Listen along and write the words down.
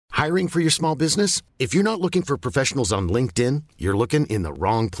Hiring for your small business? If you're not looking for professionals on LinkedIn, you're looking in the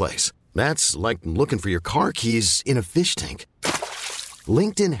wrong place. That's like looking for your car keys in a fish tank.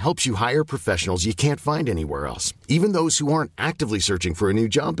 LinkedIn helps you hire professionals you can't find anywhere else, even those who aren't actively searching for a new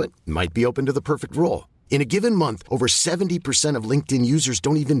job but might be open to the perfect role. In a given month, over 70% of LinkedIn users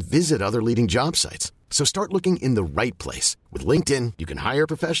don't even visit other leading job sites. So start looking in the right place. With LinkedIn, you can hire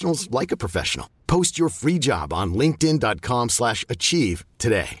professionals like a professional. Post your free job on linkedin.com/achieve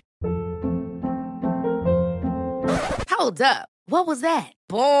today. Hold up. What was that?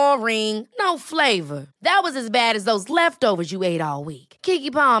 Boring. No flavor. That was as bad as those leftovers you ate all week.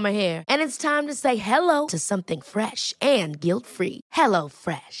 Keke Palmer here. And it's time to say hello to something fresh and guilt-free. Hello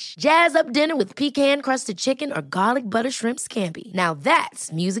Fresh. Jazz up dinner with pecan-crusted chicken or garlic butter shrimp scampi. Now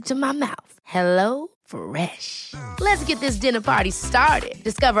that's music to my mouth. Hello Fresh. Let's get this dinner party started.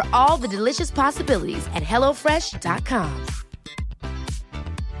 Discover all the delicious possibilities at hellofresh.com.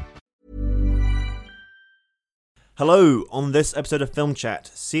 Hello, on this episode of Film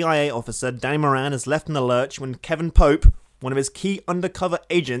Chat, CIA officer Danny Moran is left in the lurch when Kevin Pope, one of his key undercover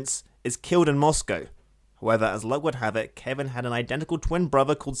agents, is killed in Moscow. However, as luck would have it, Kevin had an identical twin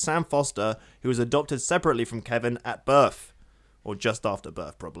brother called Sam Foster, who was adopted separately from Kevin at birth. Or just after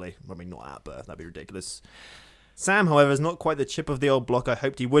birth, probably. I mean, not at birth, that'd be ridiculous. Sam, however, is not quite the chip of the old block I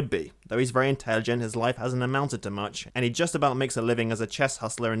hoped he would be. Though he's very intelligent, his life hasn't amounted to much, and he just about makes a living as a chess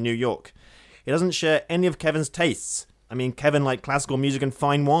hustler in New York. He doesn't share any of Kevin's tastes. I mean, Kevin liked classical music and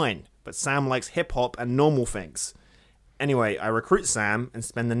fine wine, but Sam likes hip-hop and normal things. Anyway, I recruit Sam and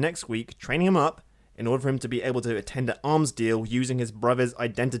spend the next week training him up in order for him to be able to attend an arms deal using his brother's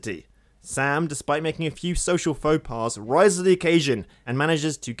identity. Sam, despite making a few social faux pas, rises to the occasion and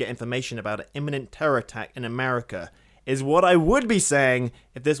manages to get information about an imminent terror attack in America, is what I would be saying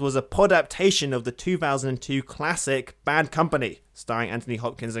if this was a podaptation of the 2002 classic Bad Company, starring Anthony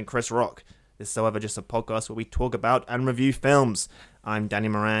Hopkins and Chris Rock. This is, however, just a podcast where we talk about and review films. I'm Danny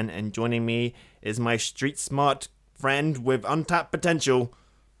Moran, and joining me is my street-smart friend with untapped potential,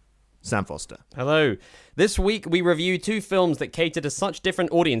 Sam Foster. Hello. This week we review two films that cater to such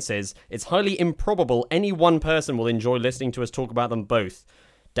different audiences, it's highly improbable any one person will enjoy listening to us talk about them both.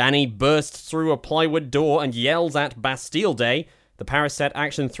 Danny bursts through a plywood door and yells at Bastille Day, the Paris set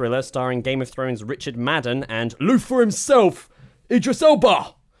action thriller starring Game of Thrones' Richard Madden and Lucifer himself, Idris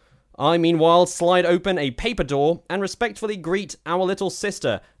Elba. I, meanwhile, slide open a paper door and respectfully greet Our Little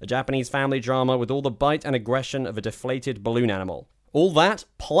Sister, a Japanese family drama with all the bite and aggression of a deflated balloon animal. All that,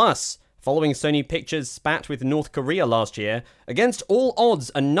 plus, following Sony Pictures' spat with North Korea last year, against all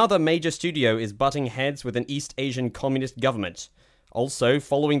odds another major studio is butting heads with an East Asian communist government. Also,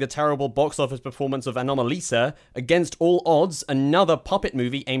 following the terrible box office performance of Anomalisa, against all odds another puppet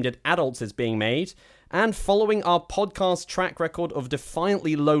movie aimed at adults is being made. And following our podcast track record of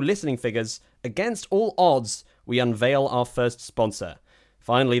defiantly low listening figures, against all odds, we unveil our first sponsor.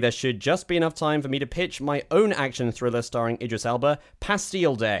 Finally, there should just be enough time for me to pitch my own action thriller starring Idris Elba,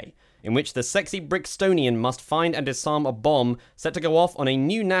 Bastille Day, in which the sexy Brixtonian must find and disarm a bomb set to go off on a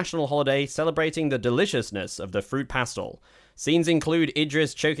new national holiday celebrating the deliciousness of the fruit pastel. Scenes include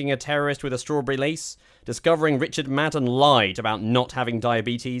Idris choking a terrorist with a strawberry lace, discovering Richard Madden lied about not having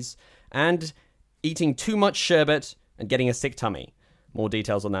diabetes, and eating too much sherbet and getting a sick tummy. More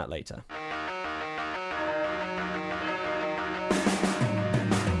details on that later.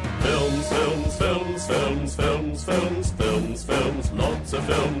 Films, films, films, films, films, films, films, films, lots of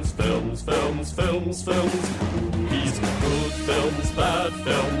films, films, films, films, films, movies, good films, bad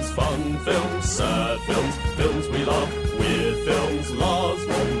films, fun films, sad films, films we love, weird films, Lars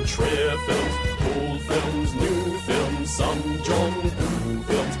von Trier films, old films, new films, some John Woo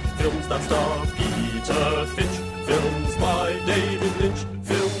films, films that star Peter Finch, films by David Lynch,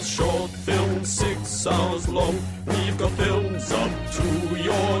 films, short films, 6 hours long. We've got films up to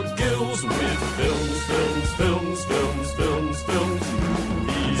your gills with films, films, films, films, films, films,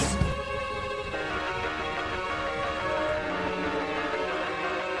 movies.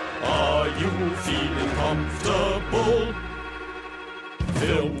 Are you feeling comfortable?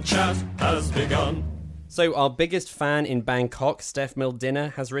 Film chat has begun. So our biggest fan in Bangkok, Steph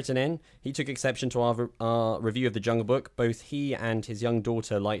Mildinner, has written in. He took exception to our review of The Jungle Book. Both he and his young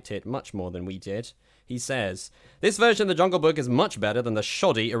daughter liked it much more than we did. He says, "This version of The Jungle Book is much better than the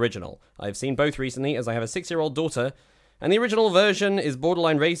shoddy original. I've seen both recently as I have a 6-year-old daughter, and the original version is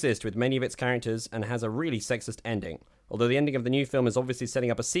borderline racist with many of its characters and has a really sexist ending. Although the ending of the new film is obviously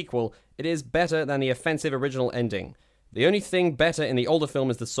setting up a sequel, it is better than the offensive original ending. The only thing better in the older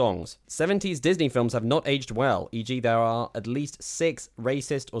film is the songs. 70s Disney films have not aged well, e.g. there are at least 6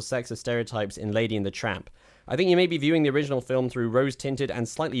 racist or sexist stereotypes in Lady and the Tramp. I think you may be viewing the original film through rose-tinted and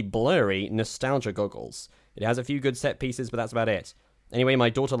slightly blurry nostalgia goggles. It has a few good set pieces, but that's about it. Anyway, my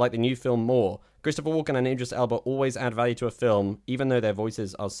daughter liked the new film more. Christopher Walken and Idris Elba always add value to a film, even though their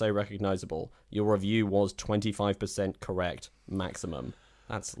voices are so recognizable. Your review was 25% correct, maximum.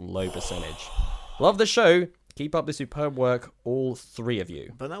 That's low percentage. Love the show. Keep up the superb work, all three of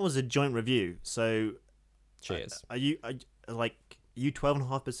you. But that was a joint review, so... Cheers. Are you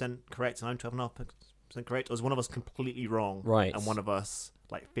 12.5% correct and I'm 12.5% correct? Or is one of us completely wrong? Right. And one of us,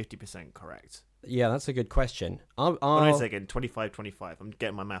 50% correct? Yeah, that's a good question. Wait a second, 25. I'm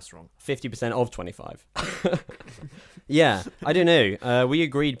getting my maths wrong. 50% of 25. Yeah, I don't know. We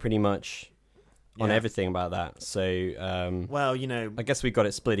agreed pretty much on everything about that. So, well, I guess we got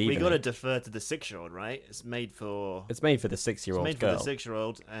it split evenly. We got to defer to the 6-year-old, right? It's made for the 6-year-old girl. It's made for the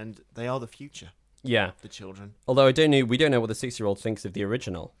 6-year-old, and they are the future. Yeah. The children. Although we don't know what the 6-year-old thinks of the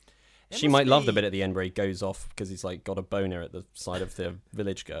original. She might love the bit at the end where he goes off because he's got a boner at the side of the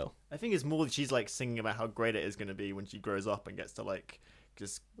village girl. I think it's more that she's singing about how great it is going to be when she grows up and gets to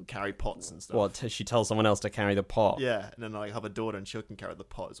just carry pots and stuff. What, she tells someone else to carry the pot? Yeah, and then have a daughter and she can carry the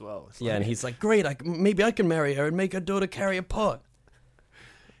pot as well. And he's like, great, maybe I can marry her and make her daughter carry a pot.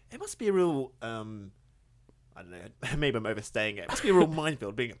 It must be a real, I don't know, maybe I'm overstaying it. It must be a real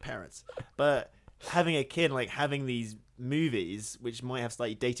minefield being a parent. But having a kid, having these movies which might have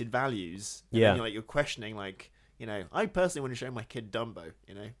slightly dated values. Yeah. And you're questioning, I personally want to show my kid Dumbo,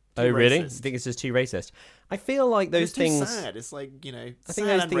 Oh, really? You think it's just too racist? I feel like those things... It's too sad. It's I think sad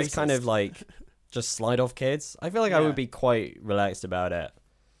those things racist. kind of just slide off kids. I feel like I would be quite relaxed about it.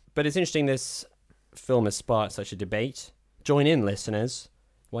 But it's interesting this film has sparked such a debate. Join in, listeners.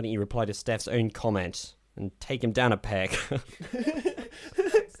 Why don't you reply to Steph's own comment and take him down a peg?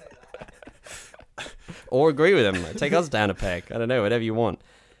 Or agree with him. Take us down a peg. I don't know, whatever you want.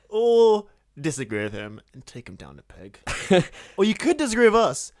 Or disagree with him and take him down a peg. Or you could disagree with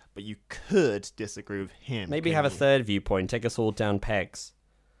us, but you could disagree with him. Maybe have a third viewpoint. Take us all down pegs.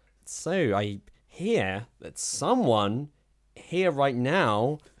 So I hear that someone here right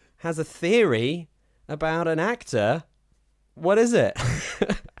now has a theory about an actor. What is it?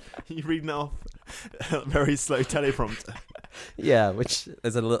 You reading that off a very slow teleprompter. Yeah, which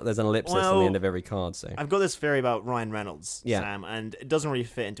there's an ellipsis on the end of every card. So I've got this theory about Ryan Reynolds, yeah. Sam, and it doesn't really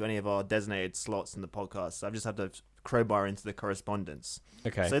fit into any of our designated slots in the podcast. So I've just had to crowbar into the correspondence.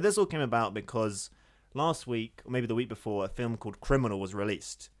 Okay. So this all came about because last week, or maybe the week before, a film called Criminal was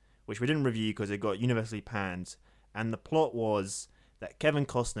released, which we didn't review because it got universally panned. And the plot was that Kevin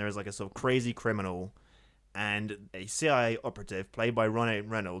Costner is a sort of crazy criminal, and a CIA operative played by Ryan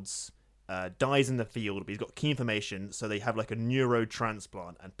Reynolds dies in the field, but he's got key information, so they have a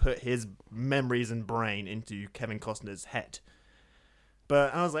neurotransplant and put his memories and brain into Kevin Costner's head.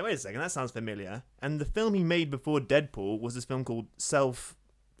 But I was like, wait a second, that sounds familiar. And the film he made before Deadpool was this film called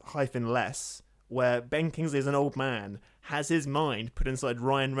Self-Less, where Ben Kingsley, as an old man, has his mind put inside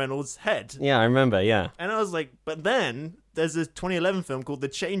Ryan Reynolds' head. Yeah, I remember, yeah. And I was like, but then there's this 2011 film called The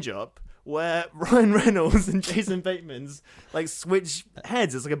Change-Up, where Ryan Reynolds and Jason Bateman's switch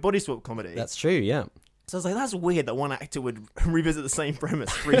heads. It's a body swap comedy. That's true, yeah. So I was like, that's weird that one actor would revisit the same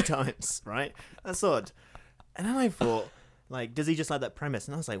premise 3 times, right? That's odd. And then I thought, does he just like that premise?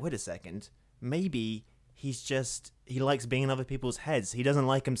 And I was like, wait a second. Maybe he likes being in other people's heads. He doesn't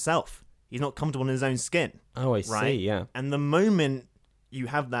like himself. He's not comfortable in his own skin. Oh, I right? see, yeah. And the moment you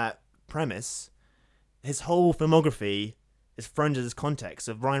have that premise, his whole filmography is thrown into this context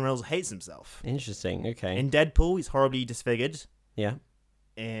of Ryan Reynolds hates himself. Interesting, okay. In Deadpool, he's horribly disfigured. Yeah.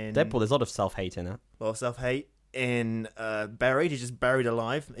 In Deadpool, there's a lot of self-hate in that. A lot of self-hate. In Buried, he's just buried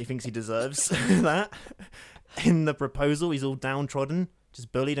alive. He thinks he deserves that. In The Proposal, he's all downtrodden,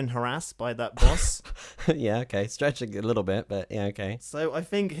 just bullied and harassed by that boss. Yeah, okay. Stretching a little bit, but yeah, okay. So I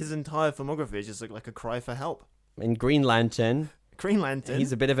think his entire filmography is just like a cry for help. In Green Lantern... Green Lantern.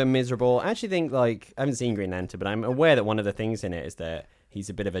 He's a bit of a miserable... I actually think, I haven't seen Green Lantern, but I'm aware that one of the things in it is that he's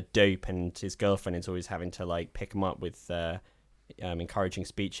a bit of a dope and his girlfriend is always having to, pick him up with encouraging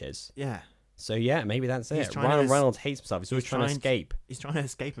speeches. Yeah. So, yeah, maybe that's it. Ryan Reynolds hates himself. He's always trying to escape. He's trying to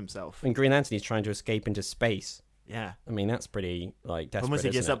escape himself. In Green Lantern, he's trying to escape into space. Yeah. I mean, that's pretty, desperate, once he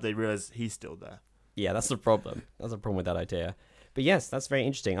gets isn't up, they realise he's still there. Yeah, that's the problem. That's the problem with that idea. But yes, that's very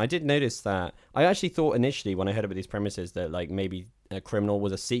interesting. I did notice that. I actually thought initially when I heard about these premises that maybe a Criminal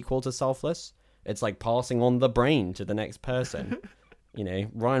was a sequel to Selfless. It's passing on the brain to the next person.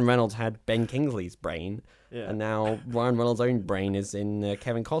 Ryan Reynolds had Ben Kingsley's brain, and now Ryan Reynolds' own brain is in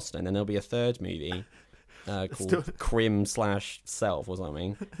Kevin Costner, and then there'll be a third movie called Crim/Self or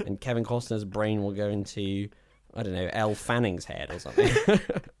something, and Kevin Costner's brain will go into, I don't know, Elle Fanning's head or something.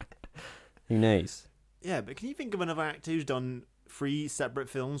 Who knows? Yeah, but can you think of another actor who's done 3 separate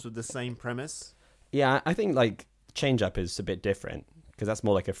films with the same premise? Yeah, I think like Change Up is a bit different because that's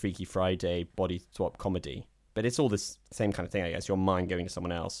more like a Freaky Friday body swap comedy. But it's all the same kind of thing, I guess. Your mind going to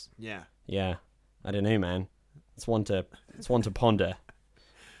someone else. Yeah. Yeah, I don't know, man. It's one to ponder.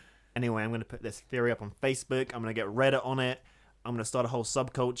 Anyway, I'm going to put this theory up on Facebook. I'm going to get Reddit on it. I'm going to start a whole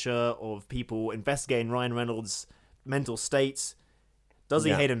subculture of people investigating Ryan Reynolds' mental states. Does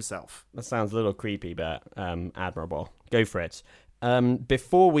he hate himself? That sounds a little creepy, but admirable. Go for it.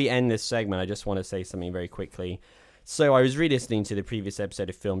 Before we end this segment, I just want to say something very quickly. So I was re-listening to the previous episode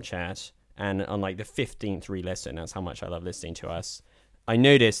of Film Chat, and on like the 15th re-listen, that's how much I love listening to us, I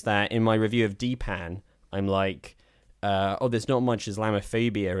noticed that in my review of Deepan, I'm like, there's not much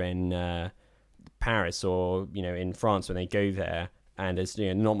Islamophobia in Paris or, in France when they go there. And there's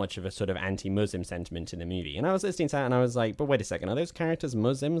not much of a sort of anti-Muslim sentiment in the movie. And I was listening to that and I was like, but wait a second, are those characters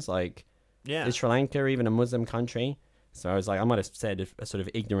Muslims? Like, is Sri Lanka even a Muslim country? So I was like, I might have said a sort of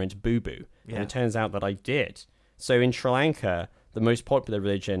ignorant boo-boo. Yeah. And it turns out that I did. So in Sri Lanka, the most popular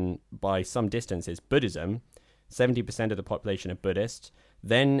religion by some distance is Buddhism. 70% of the population are Buddhist.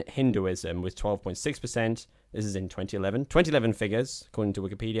 Then Hinduism with 12.6%. This is in 2011. 2011 figures, according to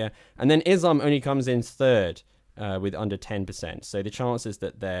Wikipedia. And then Islam only comes in third. With under 10%. So the chances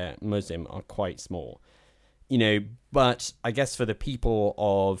that they're Muslim are quite small. But I guess for the people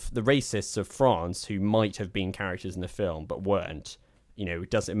of the racists of France who might have been characters in the film but weren't, probably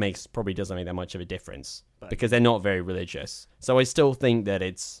doesn't make that much of a difference because they're not very religious. So I still think that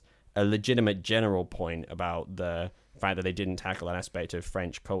it's a legitimate general point about the fact that they didn't tackle an aspect of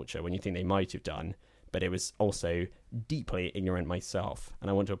French culture when you think they might have done. But it was also deeply ignorant myself. And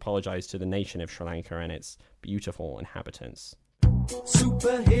I want to apologize to the nation of Sri Lanka and its beautiful inhabitants.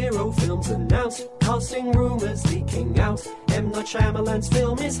 Superhero films announced, casting rumors leaking out. M. Night Shyamalan's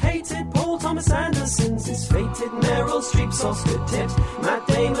film is hated, Paul Thomas Anderson's is fated, Meryl Streep's Oscar tipped, Matt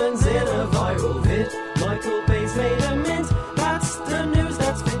Damon's in a viral vid, Michael Bay's made a mint. That's the news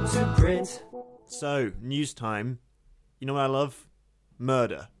that's fit to print. So, news time. You know what I love?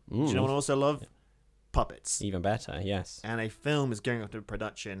 Murder. Do you know what I also love? Puppets. Even better, yes. And a film is going into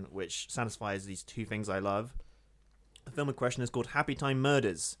production which satisfies these 2 things I love. The film in question is called Happy Time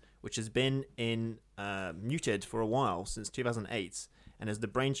Murders, which has been muted for a while, since 2008, and is the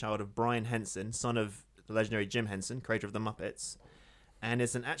brainchild of Brian Henson, son of the legendary Jim Henson, creator of The Muppets. And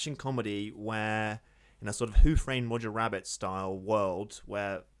it's an action comedy where, in a sort of Who Framed Roger Rabbit style world,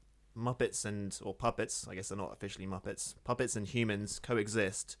 where Muppets or puppets, I guess they're not officially Muppets, puppets and humans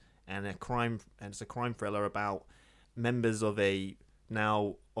coexist, and it's a crime thriller about members of a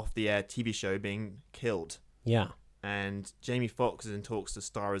now off-the-air TV show being killed. Yeah. And Jamie Foxx is in talks to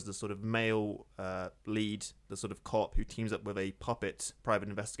star as the sort of male lead, the sort of cop who teams up with a puppet private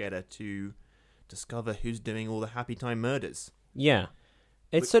investigator to discover who's doing all the Happy Time murders. Yeah.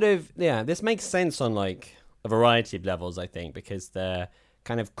 It's this makes sense on like a variety of levels, I think, because they're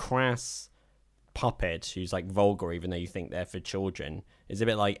kind of crass puppet who's like vulgar even though you think they're for children is a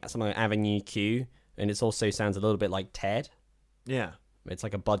bit like something like Avenue Q, and it also sounds a little bit like Ted. Yeah. It's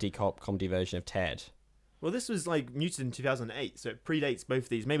like a buddy cop comedy version of Ted. Well, this was like muted in 2008, so it predates both of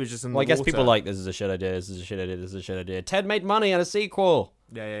these. Maybe it's just in I guess water. People like, this is a shit idea, this is a shit idea, this is a shit idea. Ted made money on a sequel.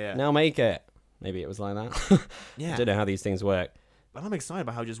 Yeah. Now make it. Maybe it was like that. Yeah. I don't know how these things work. But I'm excited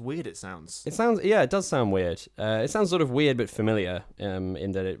about how just weird it sounds. It does sound weird. It sounds sort of weird but familiar,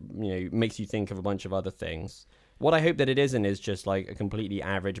 in that it makes you think of a bunch of other things. What I hope that it isn't is just like a completely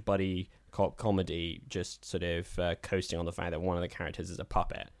average buddy cop comedy, just sort of coasting on the fact that one of the characters is a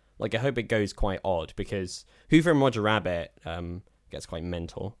puppet. Like, I hope it goes quite odd, because Who Framed Roger Rabbit gets quite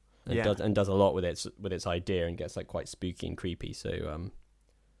mental and does a lot with its idea and gets like quite spooky and creepy. So,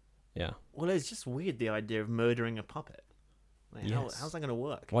 yeah. Well, it's just weird, the idea of murdering a puppet. Like, yes. How's that going to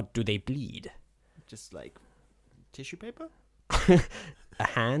work? What do they bleed? Just like tissue paper? A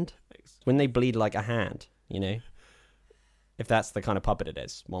hand? When they bleed like a hand, If that's the kind of puppet it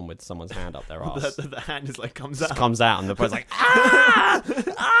is, one with someone's hand up their arse. the hand is like comes Just out. comes out and the puppet's like, ah!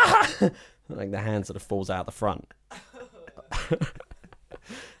 Ah! Like the hand sort of falls out the front.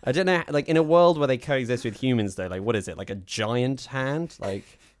 I don't know, like in a world where they coexist with humans though, like what is it, like a giant hand?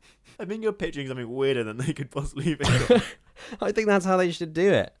 Like, I think you're picturing something weirder than they could possibly think. I think that's how they should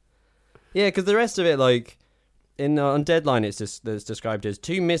do it. Yeah, because the rest of it, like, on Deadline, it's described as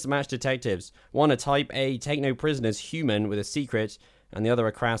 2 mismatched detectives. One a type A, take no prisoners human with a secret, and the other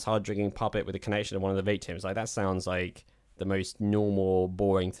a crass, hard-drinking puppet with a connection to one of the victims. Like, that sounds like the most normal,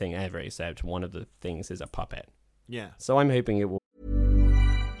 boring thing ever, except one of the things is a puppet. Yeah. So I'm hoping it will.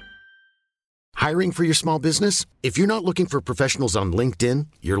 Hiring for your small business? If you're not looking for professionals on LinkedIn,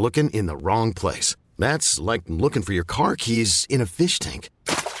 you're looking in the wrong place. That's like looking for your car keys in a fish tank.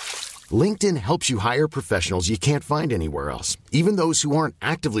 LinkedIn helps you hire professionals you can't find anywhere else, even those who aren't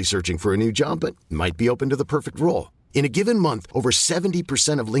actively searching for a new job but might be open to the perfect role. In a given month, over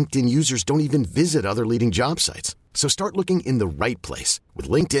 70% of LinkedIn users don't even visit other leading job sites. So start looking in the right place. With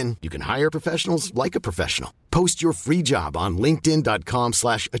LinkedIn, you can hire professionals like a professional. Post your free job on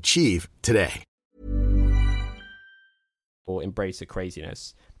linkedin.com/achieve today. Or embrace the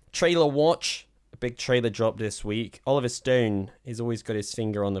craziness. Trailer watch. A big trailer drop this week. Oliver Stone, he's always got his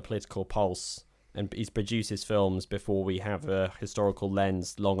finger on the political pulse, and he's produced his films before we have a historical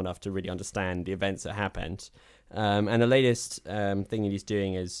lens long enough to really understand the events that happened. And the latest thing that he's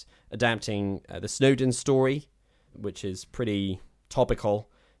doing is adapting the Snowden story, which is pretty topical.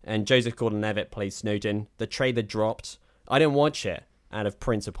 And Joseph Gordon-Levitt plays Snowden. The trailer dropped. I didn't watch it out of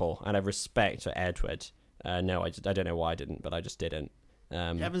principle, out of respect for Edward. No, I don't know why I didn't, but I just didn't. You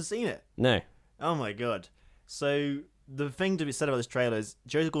haven't seen it? No. Oh my god. So the thing to be said about this trailer is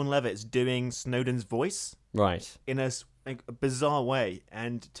Joseph Gordon-Levitt is doing Snowden's voice. Right. In a bizarre way.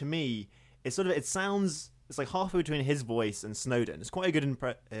 And to me, it's like halfway between his voice and Snowden. It's quite a good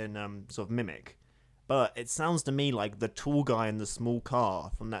sort of mimic. But it sounds to me like the tall guy in the small car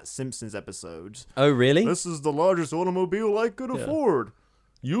from that Simpsons episode. Oh, really? This is the largest automobile I could afford.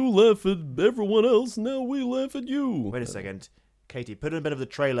 You laugh at everyone else, now we laugh at you. Wait a second. Katie, put in a bit of the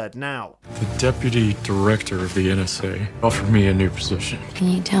trailer now. The deputy director of the NSA offered me a new position. Can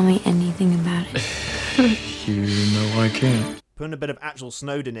you tell me anything about it? You know I can't. Put in a bit of actual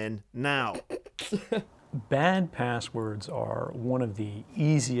Snowden in now. Bad passwords are one of the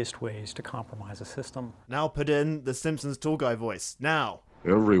easiest ways to compromise a system. Now put in the Simpsons tall guy voice. Now.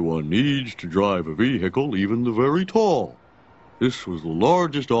 Everyone needs to drive a vehicle, even the very tall. This was the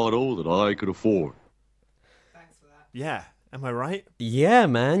largest auto that I could afford. Thanks for that. Yeah. Am I right? Yeah,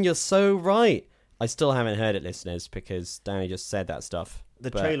 man, you're so right. I still haven't heard it, listeners, because Danny just said that stuff. The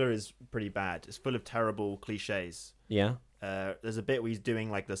trailer is pretty bad. It's full of terrible cliches. Yeah. There's a bit where he's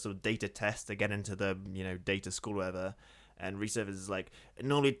doing like the sort of data test to get into the data school or whatever, and Reese Evans is like, it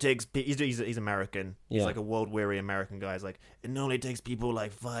normally takes he's American. Yeah. He's like a world weary American guy. He's like, it normally takes people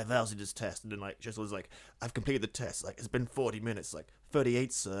like 5 hours to this test, and then like Jessel's like, I've completed the test. Like, it's been 40 minutes. Like,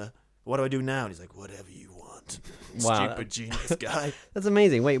 38, sir. What do I do now? And he's like, whatever you want. Wow. Stupid genius guy. That's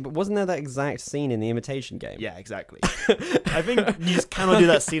amazing. Wait, but wasn't there that exact scene in The Imitation Game? Yeah, exactly. I think you just cannot do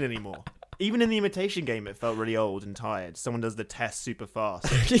that scene anymore. Even in The Imitation Game, it felt really old and tired. Someone does the test super fast.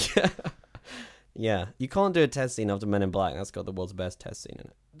 Yeah. You can't do a test scene after Men in Black. That's got the world's best test scene in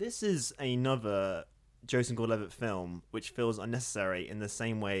it. This is another Joseph Gordon-Levitt film which feels unnecessary in the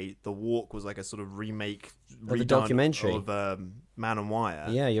same way The Walk was like a sort of remake, the documentary of Man on Wire.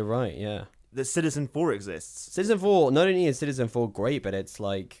 Yeah, you're right, yeah. The Citizen 4 exists. Citizen 4, not only is Citizen 4 great, but it's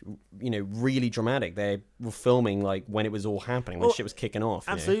like, really dramatic. They were filming like when it was all happening, when shit was kicking off.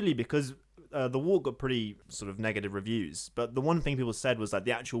 Absolutely, because The Walk got pretty sort of negative reviews. But the one thing people said was that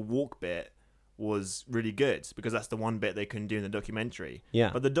the actual walk bit was really good because that's the one bit they couldn't do in the documentary.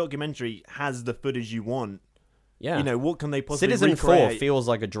 Yeah. But the documentary has the footage you want. Yeah. What can they possibly Citizen recreate? 4 feels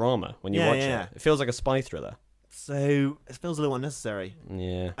like a drama when you watch it. It feels like a spy thriller. So it feels a little unnecessary.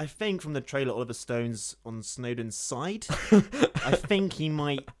 Yeah. I think from the trailer, Oliver Stone's on Snowden's side. I think he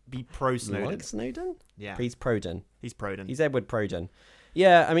might be pro-Snowden. You like Snowden? Yeah. He's Proden. He's Proden. He's Edward Proden.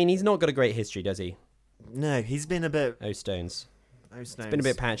 Yeah, I mean, he's not got a great history, does he? No, he's been a bit... Oh, Stones. Oh, Stones. It's been a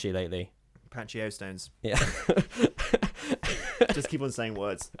bit patchy lately. Patchy O Stones. Yeah. Just keep on saying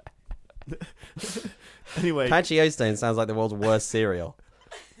words. Anyway. Patchy O Stones sounds like the world's worst cereal.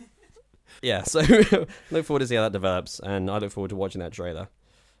 Yeah, so look forward to see how that develops, and I look forward to watching that trailer,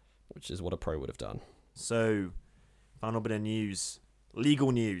 which is what a pro would have done. So, final bit of news.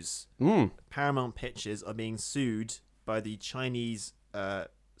 Legal news. Paramount Pictures are being sued by the Chinese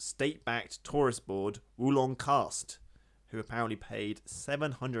state-backed tourist board Wulong Cast, who apparently paid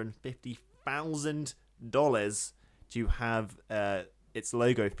 $750,000 to have its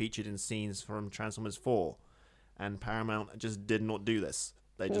logo featured in scenes from Transformers 4. And Paramount just did not do this.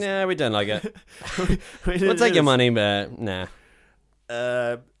 They just... Nah, we don't like it. We'll take your money, but nah.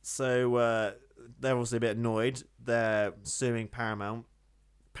 So they're obviously a bit annoyed. They're suing Paramount.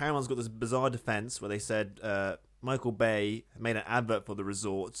 Paramount's got this bizarre defense where they said Michael Bay made an advert for the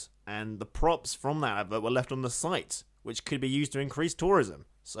resort, and the props from that advert were left on the site, which could be used to increase tourism.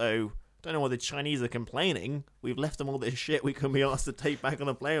 So, don't know why the Chinese are complaining. We've left them all this shit we couldn't be asked to take back on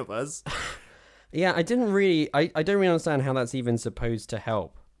a plane with us. Yeah, I don't really understand how that's even supposed to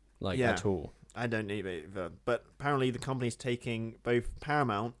help, at all. I don't either. But apparently the company's taking both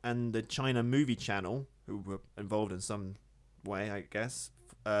Paramount and the China Movie Channel, who were involved in some way, I guess,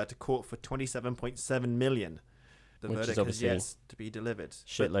 to court for $27.7 million. The Which is verdict has obviously yet to be delivered.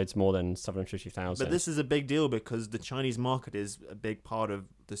 Shitloads more than 750,000. But this is a big deal because the Chinese market is a big part of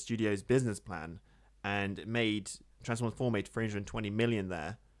the studio's business plan, and Transformers 4 made $320 million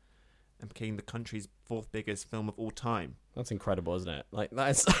there, and became the country's 4th biggest film of all time. That's incredible, isn't it? Like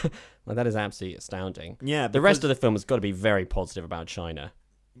that is absolutely astounding. Yeah, the rest of the film has got to be very positive about China.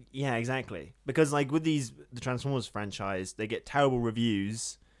 Yeah, exactly. Because like with the Transformers franchise, they get terrible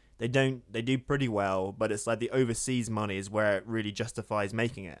reviews. They do pretty well, but it's like the overseas money is where it really justifies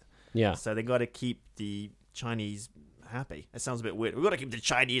making it. Yeah. So they got to keep the Chinese happy. It sounds a bit weird. We've got to keep the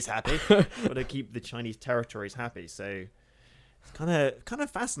Chinese happy. We've got to keep the Chinese territories happy. So it's kind of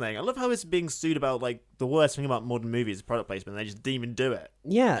fascinating. I love how it's being sued about like the worst thing about modern movies is product placement, and they just didn't even do it.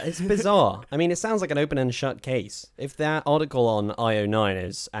 Yeah, it's bizarre. I mean, it sounds like an open and shut case. If that article on IO9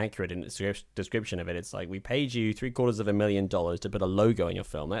 is accurate in its description of it, it's like, we paid you $750,000 to put a logo in your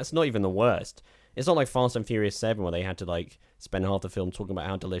film. That's not even the worst. It's not like Fast and Furious 7 where they had to like spend half the film talking about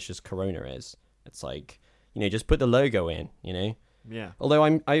how delicious Corona is. It's like, just put the logo in, Yeah.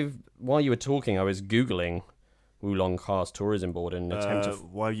 Although while you were talking, I was Googling Wulong Cast Tourism Board in an attempt to...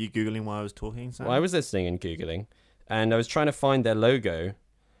 Why were you Googling while I was talking, Sam? Well, I was listening and Googling, and I was trying to find their logo,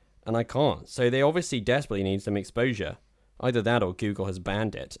 and I can't. So they obviously desperately need some exposure. Either that or Google has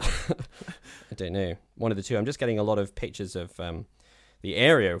banned it. I don't know. One of the two. I'm just getting a lot of pictures of the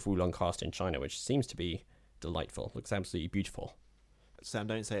area of Wulong Cast in China, which seems to be delightful. Looks absolutely beautiful. Sam,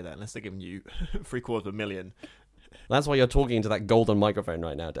 don't say that unless they're giving you $750,000. That's why you're talking into that golden microphone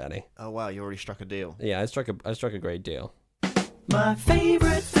right now, Danny. Oh wow, you already struck a deal. Yeah, I struck a great deal. My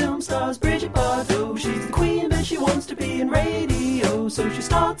favourite film stars Bridget Bardot. She's the queen, but she wants to be in radio. So she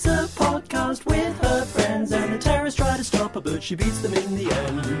starts a podcast with her friends, and the terrorists try to stop her, but she beats them in the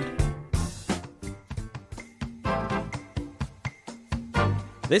end.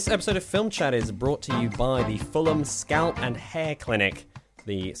 This episode of Film Chat is brought to you by the Fulham Scalp and Hair Clinic.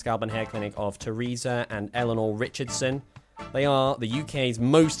 The Scalp and Hair Clinic of Teresa and Eleanor Richardson. They are the UK's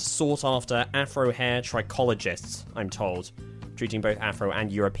most sought-after Afro hair trichologists, I'm told, treating both Afro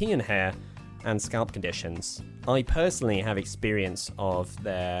and European hair and scalp conditions. I personally have experience of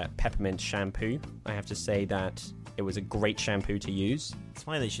their peppermint shampoo. I have to say that it was a great shampoo to use. It's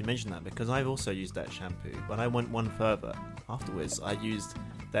funny that you should mention that because I've also used that shampoo, but I went one further. Afterwards, I used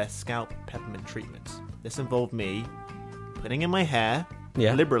their scalp peppermint treatment. This involved me putting in my hair...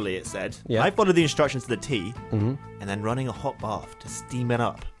 Yeah. Liberally, it said. Yeah. I followed the instructions to the T, and then running a hot bath to steam it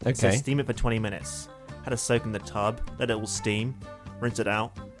up. Okay. So steam it for 20 minutes. Had to soak in the tub, let it all steam, rinse it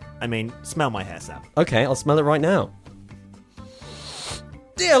out. I mean, smell my hair, Sam. Okay, I'll smell it right now.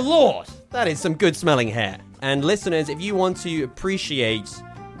 Dear Lord, that is some good smelling hair. And listeners, if you want to appreciate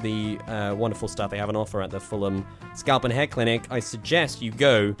the wonderful stuff they have on offer at the Fulham Scalp and Hair Clinic, I suggest you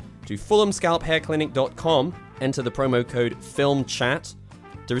go to fulhamscalphairclinic.com, enter the promo code FILMCHAT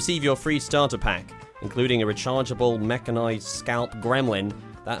to receive your free starter pack, including a rechargeable mechanized scalp gremlin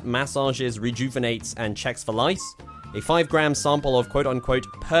that massages, rejuvenates, and checks for lice, a 5-gram sample of quote-unquote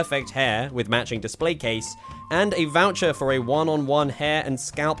perfect hair with matching display case, and a voucher for a one-on-one hair and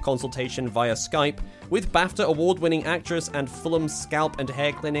scalp consultation via Skype with BAFTA award-winning actress and Fulham Scalp and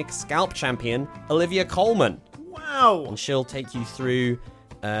Hair Clinic scalp champion, Olivia Colman. Wow! And she'll take you through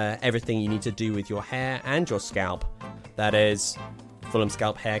everything you need to do with your hair and your scalp. That is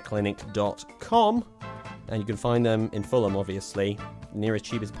fulhamscalphairclinic.com, and you can find them in Fulham, obviously. The nearest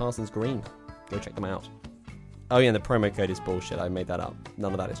tube is Parsons Green. Go check them out. Oh yeah, and the promo code is bullshit. I made that up.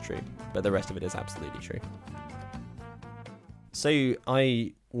 None of that is true, but the rest of it is absolutely true. So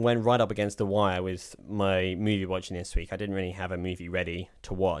I went right up against the wire with my movie watching this week. I didn't really have a movie ready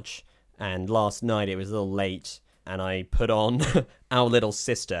to watch, and last night it was a little late, and I put on Our Little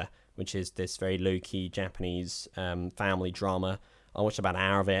Sister, which is this very low-key Japanese family drama. I watched about an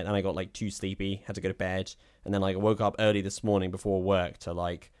hour of it, and I got too sleepy, had to go to bed, and then I woke up early this morning before work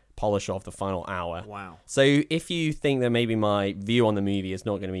to polish off the final hour. Wow. So if you think that maybe my view on the movie is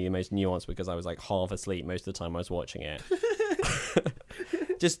not going to be the most nuanced because I was half asleep most of the time I was watching it,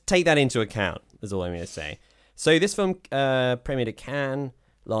 just take that into account, is all I'm going to say. So this film premiered at Cannes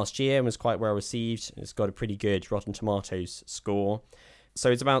last year and was quite well received. It's got a pretty good Rotten Tomatoes score. So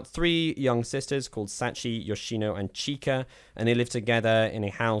it's about 3 young sisters called Sachi, Yoshino, and Chika, and they live together in a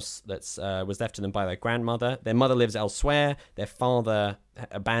house that was left to them by their grandmother. Their mother lives elsewhere. Their father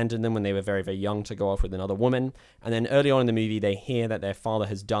abandoned them when they were very, very young to go off with another woman. And then early on in the movie, they hear that their father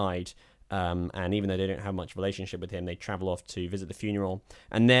has died, and even though they don't have much relationship with him, they travel off to visit the funeral.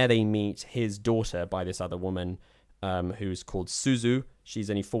 And there they meet his daughter by this other woman who's called Suzu. She's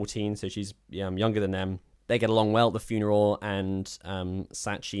only 14, so she's younger than them. They get along well at the funeral, and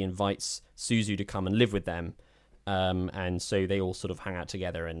Sachi invites Suzu to come and live with them. And so they all sort of hang out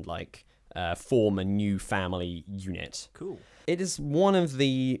together and like form a new family unit. Cool. It is one of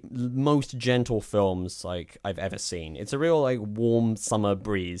the most gentle films like I've ever seen. It's a real like warm summer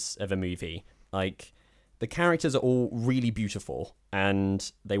breeze of a movie. Like the characters are all really beautiful and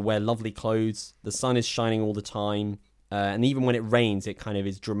they wear lovely clothes. The sun is shining all the time. And even when it rains, it kind of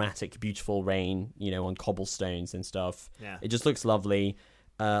is dramatic, beautiful rain, you know, on cobblestones and stuff. Yeah. It just looks lovely.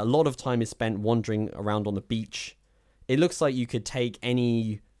 A lot of time is spent wandering around on the beach. It looks like you could take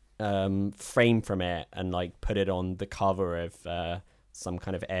any frame from it and like put it on the cover of some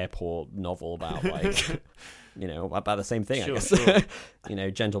kind of airport novel about like, you know, about the same thing, Sure, I guess. sure. You know,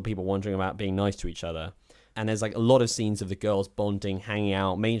 gentle people wandering about being nice to each other. And there's like a lot of scenes of the girls bonding, hanging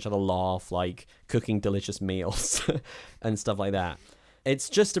out, making each other laugh, like cooking delicious meals and stuff like that. It's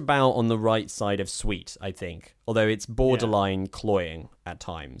just about on the right side of sweet, I think, although it's borderline cloying at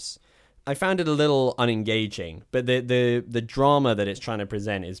times. I found it a little unengaging, but the drama that it's trying to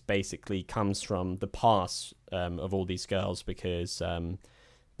present is basically comes from the past of all these girls because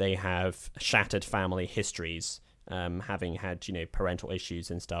they have shattered family histories, having had, you know, parental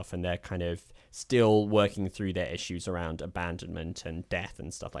issues and stuff, and they're kind of still working through their issues around abandonment and death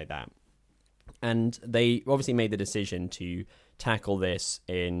and stuff like that. And they obviously made the decision to tackle this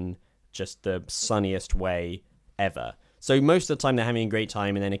in just the sunniest way ever. So most of the time they're having a great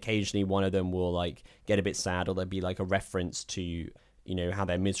time, and then occasionally one of them will like get a bit sad, or there'll be like a reference to, you know, how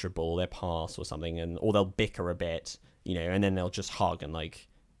they're miserable, their past or something, and or they'll bicker a bit, you know, and then they'll just hug and like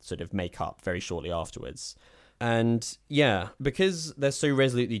sort of make up very shortly afterwards. And yeah, because they're so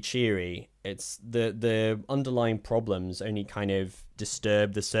resolutely cheery, it's the underlying problems only kind of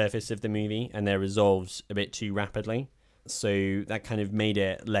disturb the surface of the movie, and they're resolved a bit too rapidly. So that kind of made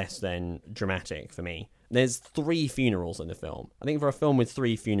it less than dramatic for me. There's 3 funerals in the film. I think for a film with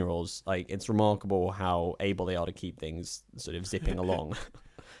 3 funerals, like it's remarkable how able they are to keep things sort of zipping along.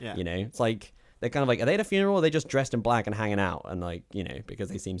 Yeah. You know, it's like they're kind of like, are they at a funeral? Or are they just dressed in black and hanging out? And like, you know, because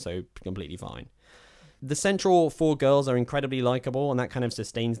they seem so completely fine. The central 4 girls are incredibly likable, and that kind of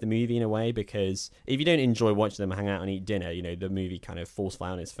sustains the movie in a way, because if you don't enjoy watching them hang out and eat dinner, you know, the movie kind of falls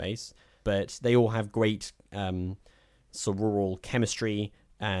flat on its face. But they all have great sororal chemistry,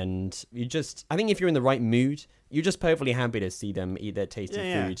 and you just, I think if you're in the right mood, you're just perfectly happy to see them eat their tasty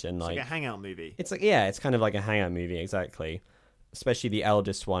food. And it's like a hangout movie. It's like, yeah, it's kind of like a hangout movie, exactly. Especially the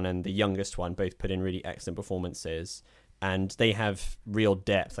eldest one and the youngest one both put in really excellent performances. And they have real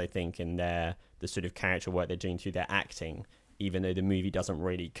depth, I think, in the sort of character work they're doing through their acting, even though the movie doesn't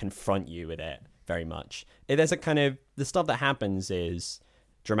really confront you with it very much. There's a kind of, the stuff that happens is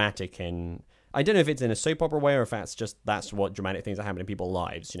dramatic, and I don't know if it's in a soap opera way or if that's what dramatic things that happen in people's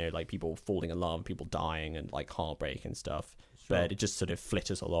lives, you know, like people falling in love, people dying, and like heartbreak and stuff. Sure. But it just sort of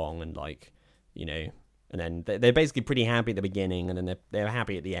flitters along, and like, you know, and then they're basically pretty happy at the beginning, and then they're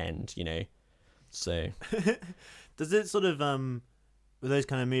happy at the end, you know. So does it sort of with those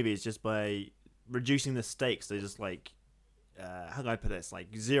kind of movies, just by reducing the stakes, they just like how do I put this,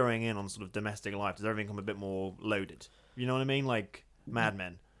 like zeroing in on sort of domestic life, does everything become a bit more loaded? You know what I mean? Like Mad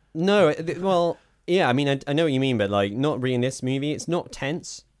Men. No, well, yeah, I mean, I know what you mean, but like not really in this movie. It's not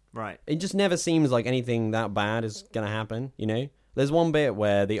tense. Right. It just never seems like anything that bad is gonna happen, you know? There's one bit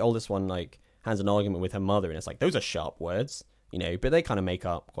where the oldest one like has an argument with her mother, and it's like, those are sharp words, you know, but they kind of make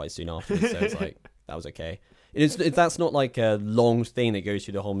up quite soon afterwards, so it's like, that was okay. That's not like a long thing that goes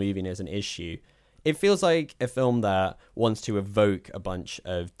through the whole movie and is an issue. It feels like a film that wants to evoke a bunch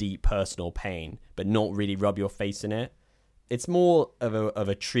of deep personal pain, but not really rub your face in it. It's more of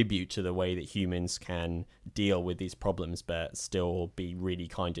a tribute to the way that humans can deal with these problems, but still be really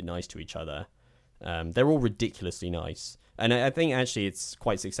kind and nice to each other. They're all ridiculously nice. And I think actually it's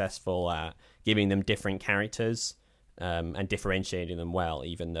quite successful at giving them different characters and differentiating them well,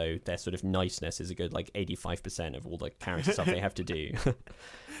 even though their sort of niceness is a good like 85% of all the character stuff they have to do.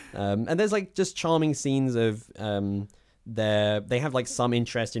 And there's like just charming scenes of they have like some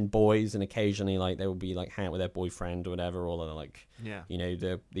interest in boys, and occasionally like they will be like hang out with their boyfriend or whatever, or like, yeah, you know,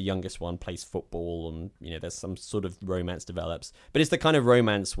 the youngest one plays football, and you know there's some sort of romance develops, but it's the kind of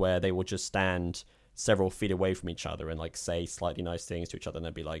romance where they will just stand several feet away from each other and like say slightly nice things to each other, and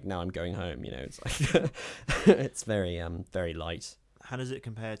they'll be like, now I'm going home, you know. It's like it's very very light. How does it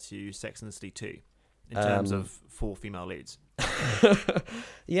compare to Sex and the City 2 in terms of 4 female leads?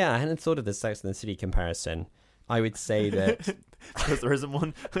 Yeah, I hadn't thought of the Sex and the City comparison. I would say that because there isn't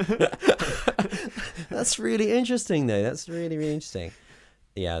one. That's really interesting, though. That's really, really interesting.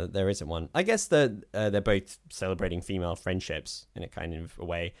 Yeah, there isn't one. I guess they're both celebrating female friendships in a kind of a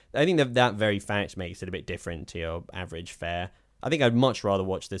way. I think that very fact makes it a bit different to your average fare. I think I'd much rather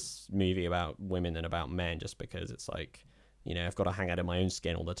watch this movie about women than about men, just because it's like, you know, I've got to hang out in my own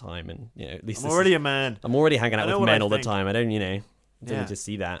skin all the time, and you know, at least I'm already a man. I'm already hanging out with men all the think. time. I don't, you know, didn't just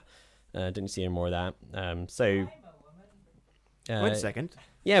see that. Didn't see any more of that. So. Wait a second.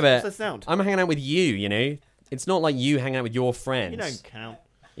 Yeah, but What's that sound? I'm hanging out with you. You know, it's not like you hang out with your friends. You don't count.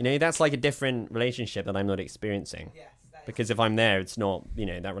 You know, that's like a different relationship that I'm not experiencing. Yes, because if I'm there, it's not, you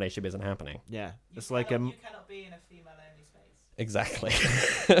know, that relationship isn't happening. Yeah, it's you like cannot be in a female-only space. Exactly.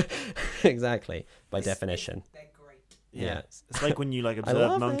 Exactly. By definition. They're great. Yeah. It's like when you like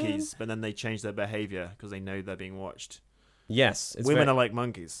observe monkeys, but then they change their behavior because they know they're being watched. Yes. Women are like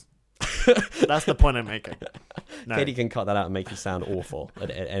monkeys. That's the point I'm making. No. Katie can cut that out and make you sound awful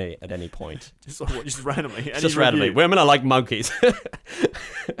at any point. Just randomly. Just randomly. Women are like monkeys.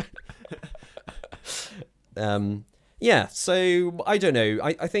 Yeah, so I don't know.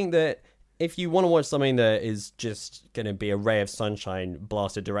 I think that if you want to watch something that is just going to be a ray of sunshine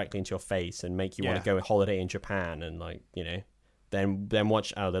blasted directly into your face and make you want to go holiday in Japan and, like, you know, then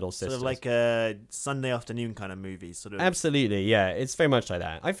watch Our Little Sisters. Sort of like a Sunday afternoon kind of movie. Sort of. Absolutely, yeah. It's very much like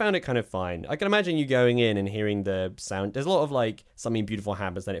that. I found it kind of fine. I can imagine you going in and hearing the sound. There's a lot of, like, something beautiful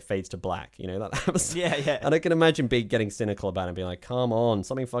happens, then it fades to black. You know, that happens. Yeah. And I can imagine getting cynical about it and being like, come on,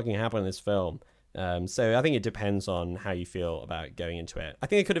 something fucking happened in this film. So I think it depends on how you feel about going into it. I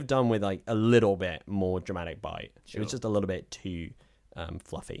think they could have done with, like, a little bit more dramatic bite. Sure. It was just a little bit too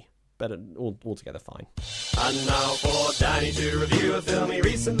fluffy. But altogether fine. And now for Danny to review a film he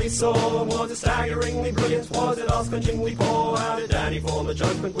recently saw. Was it staggeringly brilliant? Was it ass-clenchingly poor? How did Danny form a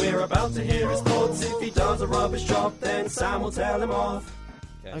judgment? We're about to hear his thoughts. If he does a rubbish job, then Sam will tell him off.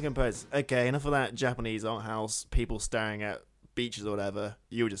 I compose. Okay, enough of that Japanese art house, people staring at beaches or whatever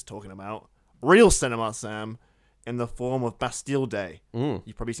you were just talking about. Real cinema, Sam, in the form of Bastille Day.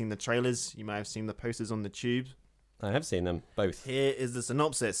 You've probably seen the trailers. You might have seen the posters on the tube. I have seen them, both. Here is the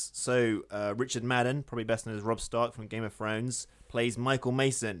synopsis. So, Richard Madden, probably best known as Robb Stark from Game of Thrones, plays Michael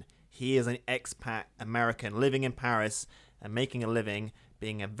Mason. He is an expat American living in Paris and making a living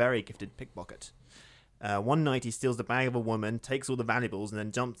being a very gifted pickpocket. One night he steals the bag of a woman, takes all the valuables, and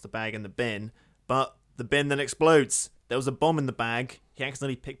then jumps the bag in the bin. But the bin then explodes. There was a bomb in the bag. He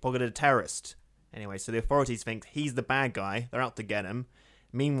accidentally pickpocketed a terrorist. Anyway, so the authorities think he's the bad guy. They're out to get him.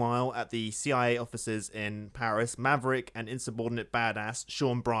 Meanwhile, at the CIA offices in Paris, Maverick and insubordinate badass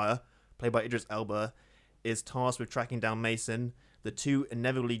Sean Breyer, played by Idris Elba, is tasked with tracking down Mason. The two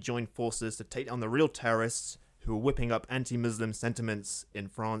inevitably join forces to take down the real terrorists who are whipping up anti-Muslim sentiments in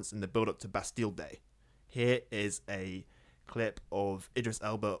France in the build-up to Bastille Day. Here is a clip of Idris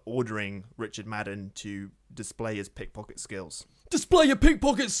Elba ordering Richard Madden to display his pickpocket skills. Display your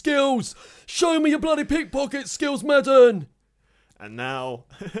pickpocket skills! Show me your bloody pickpocket skills, Madden! And now,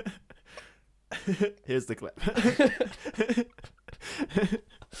 here's the clip.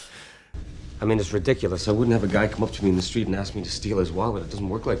 I mean, it's ridiculous. I wouldn't have a guy come up to me in the street and ask me to steal his wallet. It doesn't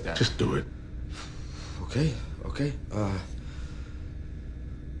work like that. Just do it. Okay.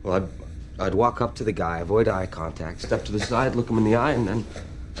 Well, I'd walk up to the guy, avoid eye contact, step to the side, look him in the eye, and then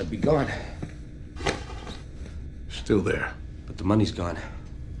I'd be gone. Still there. But the money's gone.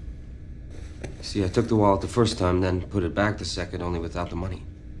 See, I took the wallet the first time, then put it back the second, only without the money.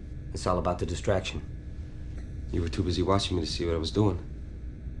 It's all about the distraction. You were too busy watching me to see what I was doing.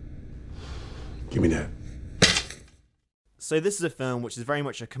 Give me that. So this is a film which is very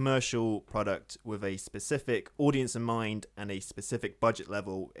much a commercial product with a specific audience in mind and a specific budget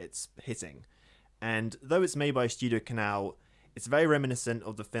level it's hitting. And though it's made by Studio Canal, it's very reminiscent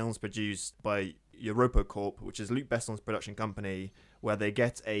of the films produced by EuropaCorp, which is Luc Besson's production company, where they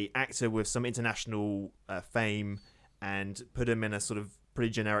get a actor with some international fame and put him in a sort of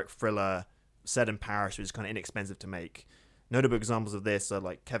pretty generic thriller set in Paris, which is kind of inexpensive to make. Notable examples of this are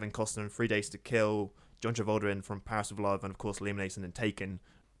like Kevin Costner in 3 Days to Kill, John Travolta in From Paris with Love, and of course Liam Neeson in Taken.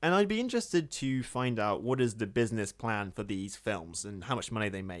 And I'd be interested to find out what is the business plan for these films and how much money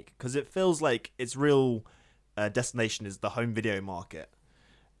they make, because it feels like its real destination is the home video market.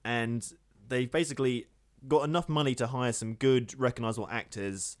 And they've basically got enough money to hire some good, recognisable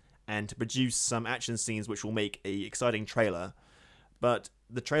actors and to produce some action scenes which will make a exciting trailer. But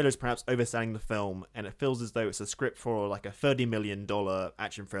the trailer is perhaps overselling the film, and it feels as though it's a script for like a $30 million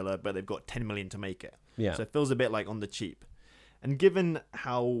action thriller, but they've got $10 million to make it. Yeah. So it feels a bit like on the cheap. And given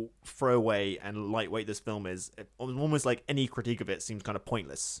how throwaway and lightweight this film is, almost like any critique of it seems kind of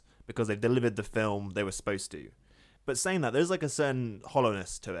pointless, because they've delivered the film they were supposed to. But saying that, there's like a certain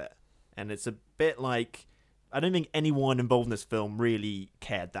hollowness to it. And it's a bit like I don't think anyone involved in this film really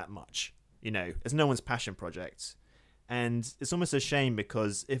cared that much. It's no one's passion project. And it's almost a shame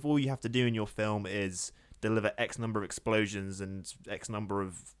because if all you have to do in your film is deliver X number of explosions and X number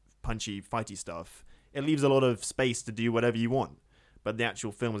of punchy, fighty stuff, it leaves a lot of space to do whatever you want. But the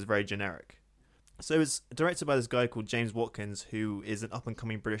actual film is very generic. So it's directed by this guy called James Watkins, who is an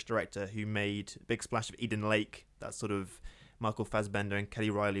up-and-coming British director who made a big splash of Eden Lake, that sort of Michael Fassbender and Kelly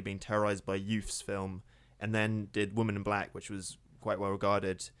Riley being terrorized by youths film, and then did Woman in Black, which was quite well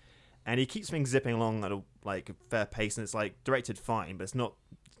regarded. And he keeps things zipping along at a fair pace, and it's directed fine, but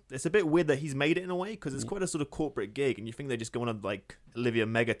it's a bit weird that he's made it in a way, because it's quite a sort of corporate gig, and you think they just go on Olivia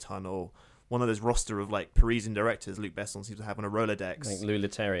Megaton or one of those roster of Parisian directors Luc Besson seems to have on a Rolodex. Like Louis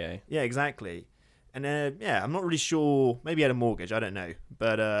Leterrier. Yeah, exactly. And I'm not really sure. Maybe he had a mortgage, I don't know.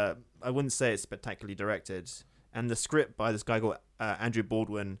 But I wouldn't say it's spectacularly directed. And the script by this guy called Andrew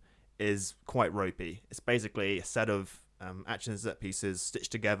Baldwin is quite ropey. It's basically a set of action set pieces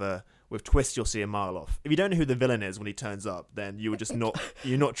stitched together with twists you'll see a mile off. If you don't know who the villain is when he turns up, then you're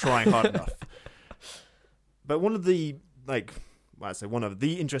not trying hard enough. But one of the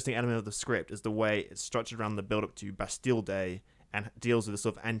interesting elements of the script is the way it's structured around the build-up to Bastille Day and deals with the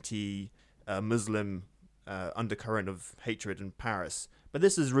sort of anti-Muslim undercurrent of hatred in Paris. But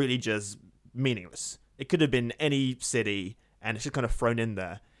this is really just meaningless. It could have been any city, and it's just kind of thrown in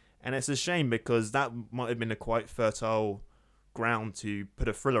there. And it's a shame because that might have been a quite fertile ground to put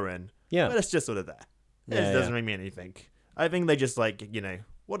a thriller in. Yeah. But it's just sort of there. It doesn't really mean anything. I think they just what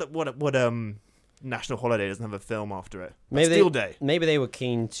national holiday doesn't have a film after it? Bastille Day. Maybe they were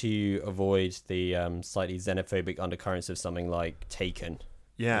keen to avoid the slightly xenophobic undercurrents of something like Taken.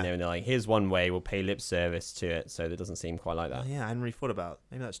 Yeah. And they're like, here's one way, we'll pay lip service to it, so that doesn't seem quite like that. Oh, yeah, I hadn't really thought about.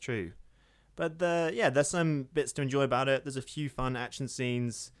 Maybe that's true. But there's some bits to enjoy about it. There's a few fun action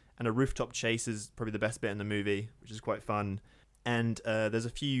scenes, and a rooftop chase is probably the best bit in the movie, which is quite fun. And there's a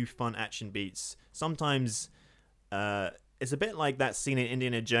few fun action beats. Sometimes it's a bit like that scene in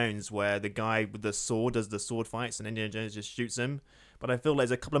Indiana Jones where the guy with the sword does the sword fights and Indiana Jones just shoots him. But I feel there's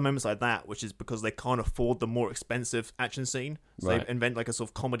a couple of moments like that, which is because they can't afford the more expensive action scene. So they invent a sort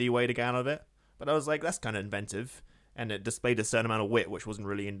of comedy way to get out of it. But I was like, that's kind of inventive. And it displayed a certain amount of wit, which wasn't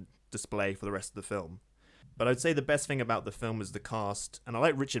really in display for the rest of the film. But I'd say the best thing about the film is the cast. And I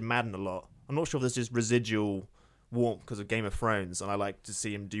like Richard Madden a lot. I'm not sure if there's just residual warmth because of Game of Thrones, and I like to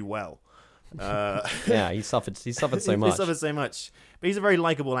see him do well. Yeah, he suffered so much. He suffered so much. But he's a very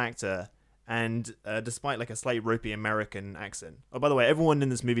likable actor. And despite a slightly ropey American accent. Oh, by the way, everyone in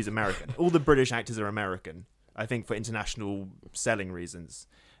this movie is American. All the British actors are American. I think for international selling reasons.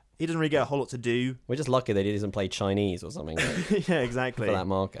 He doesn't really get a whole lot to do. We're just lucky that he doesn't play Chinese or something. Yeah, exactly. For that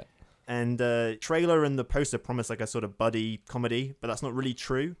market. And trailer and the poster promise a sort of buddy comedy, but that's not really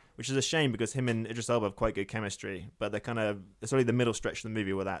true, which is a shame because him and Idris Elba have quite good chemistry, but it's only the middle stretch of the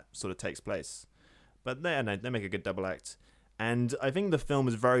movie where that sort of takes place. But they make a good double act. And I think the film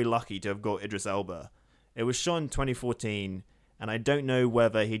is very lucky to have got Idris Elba. It was shot in 2014, and I don't know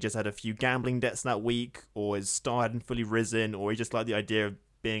whether he just had a few gambling debts that week, or his star hadn't fully risen, or he just liked the idea of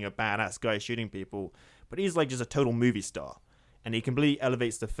being a badass guy shooting people. But he's just a total movie star. And he completely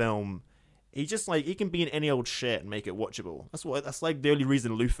elevates the film. He can be in any old shit and make it watchable. That's the only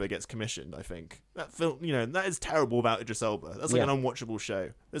reason Luther gets commissioned, I think. That film, that is terrible about Idris Elba. That's an unwatchable show.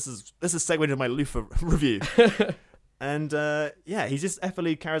 This is segued into my Luther review. And he's just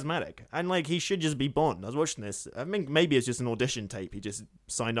effectively charismatic. And he should just be Bond. I was watching this. I think maybe it's just an audition tape he just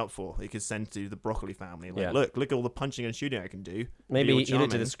signed up for. He could send to the Broccoli family. Look at all the punching and shooting I can do. Maybe he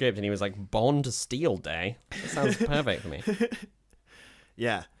looked at the script and he was like, Bond Steel Day. That sounds perfect for me.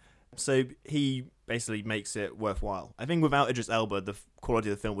 Yeah. So he basically makes it worthwhile. I think without Idris Elba, the quality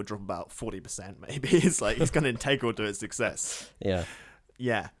of the film would drop about 40%. Maybe it's he's kind of integral to its success. Yeah.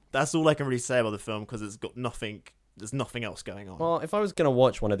 Yeah. That's all I can really say about the film because it's got nothing. There's nothing else going on. Well, if I was going to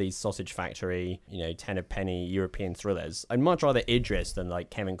watch one of these Sausage Factory, tenner-penny European thrillers, I'd much rather Idris than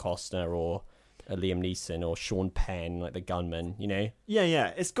Kevin Costner or Liam Neeson or Sean Penn, the gunman,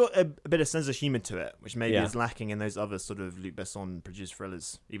 Yeah. It's got a bit of sense of humour to it, which maybe is lacking in those other sort of Luc Besson-produced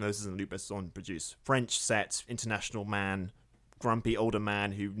thrillers, even though this isn't Luc Besson-produced. French set, international man, grumpy older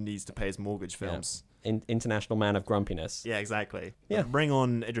man who needs to pay his mortgage films. Yeah. International man of grumpiness. Yeah, exactly. Yeah. Bring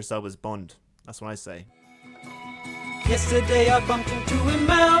on Idris Elba's Bond. That's what I say. Yesterday I bumped into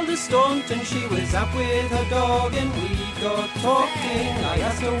Imelda Staunton. She was out with her dog and we got talking. I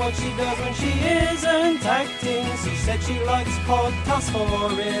asked her what she does when she isn't acting. She said she likes podcasts for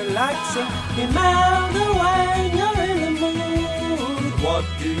relaxing. Imelda, when you're in the mood, what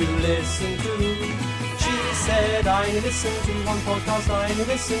do you listen to? She said, I only listen to one podcast, I only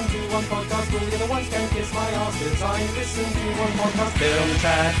listen to one podcast, all the other ones can kiss my ass, 'cause I only listen to one podcast. Film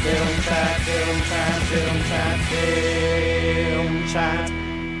chat, film chat, film chat, film chat, film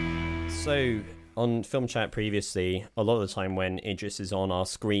chat. So, on Film Chat previously, a lot of the time when Idris is on our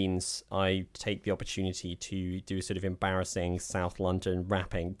screens, I take the opportunity to do a sort of embarrassing South London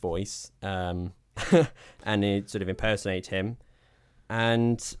rapping voice, and it sort of impersonate him.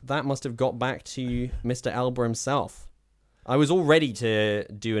 And that must have got back to Mr. Elba himself. I was all ready to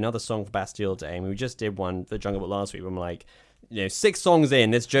do another song for Bastille Day, and we just did one for Jungle Book last week. I'm like, 6 songs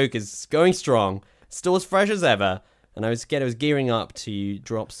in, this joke is going strong, still as fresh as ever. And I was gearing up to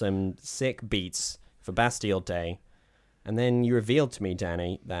drop some sick beats for Bastille Day. And then you revealed to me,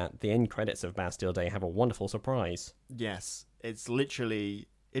 Danny, that the end credits of Bastille Day have a wonderful surprise. Yes, it's literally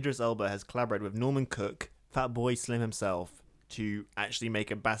Idris Elba has collaborated with Norman Cook, Fatboy Slim himself, to actually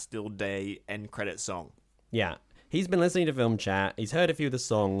make a Bastille Day end credit song. Yeah, he's been listening to Film Chat, he's heard a few of the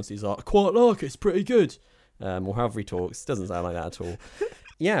songs, he's like, I quite like it, it's pretty good. Or however he talks, doesn't sound like that at all.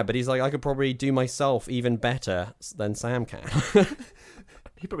 Yeah, but he's like, I could probably do myself even better than Sam can.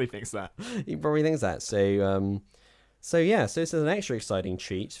 He probably thinks that. He probably thinks that. So this is an extra exciting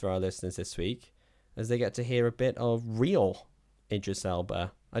treat for our listeners this week, as they get to hear a bit of real Idris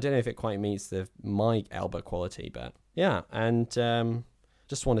Elba. I don't know if it quite meets the Mike Elba quality, but yeah. And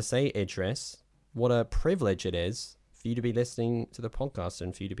just want to say, Idris, what a privilege it is for you to be listening to the podcast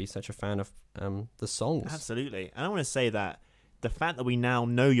and for you to be such a fan of the songs. Absolutely. And I want to say that the fact that we now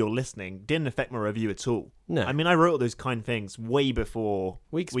know you're listening didn't affect my review at all. No. I mean, I wrote all those kind of things way before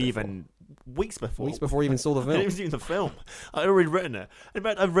Weeks before we even saw the film. I didn't even see the film. I'd already written it. In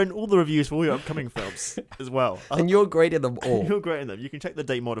fact, I've written all the reviews for all your upcoming films as well. And you're grading them all. You're grading them. You can check the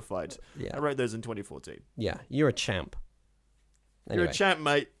date modified. Yeah. I wrote those in 2014. Yeah, you're a champ. Anyway. You're a champ,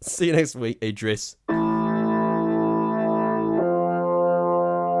 mate. See you next week, Idris.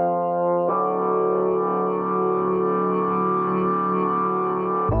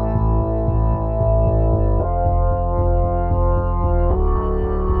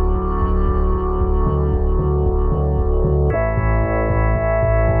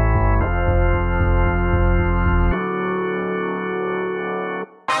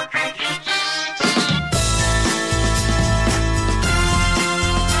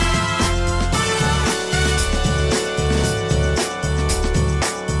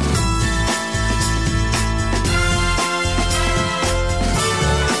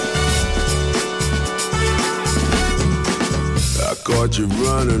 Caught you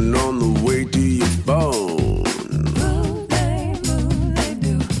running on the way to your phone.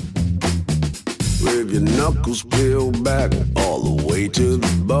 With your knuckles peeled back all the way to the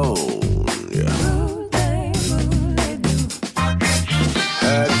bone. Yeah.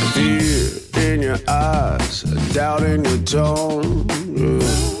 Had fear in your eyes, doubt in your tone.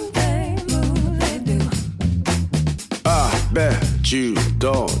 I bet you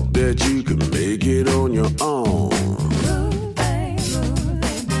thought that you could make it on your own.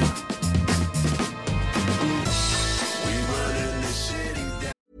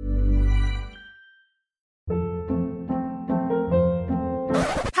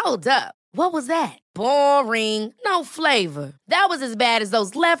 Hold up. What was that? Boring. No flavor. That was as bad as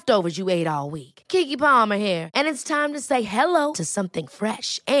those leftovers you ate all week. Keke Palmer here, and it's time to say hello to something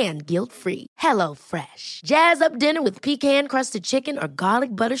fresh and guilt-free. Hello Fresh. Jazz up dinner with pecan-crusted chicken or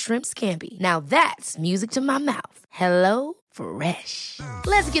garlic butter shrimp scampi. Now that's music to my mouth. Hello Fresh.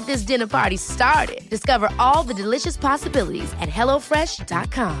 Let's get this dinner party started. Discover all the delicious possibilities at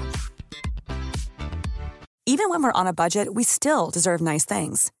HelloFresh.com. Even when we're on a budget, we still deserve nice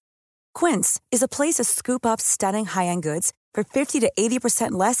things. Quince is a place to scoop up stunning high-end goods for 50 to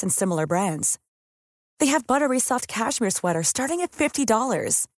 80% less than similar brands. They have buttery soft cashmere sweaters starting at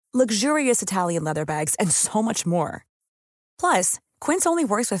 $50, luxurious Italian leather bags, and so much more. Plus, Quince only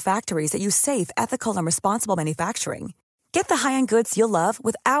works with factories that use safe, ethical, and responsible manufacturing. Get the high-end goods you'll love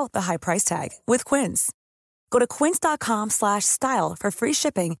without the high price tag with Quince. Go to quince.com/style for free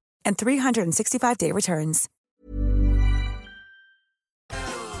shipping and 365-day returns.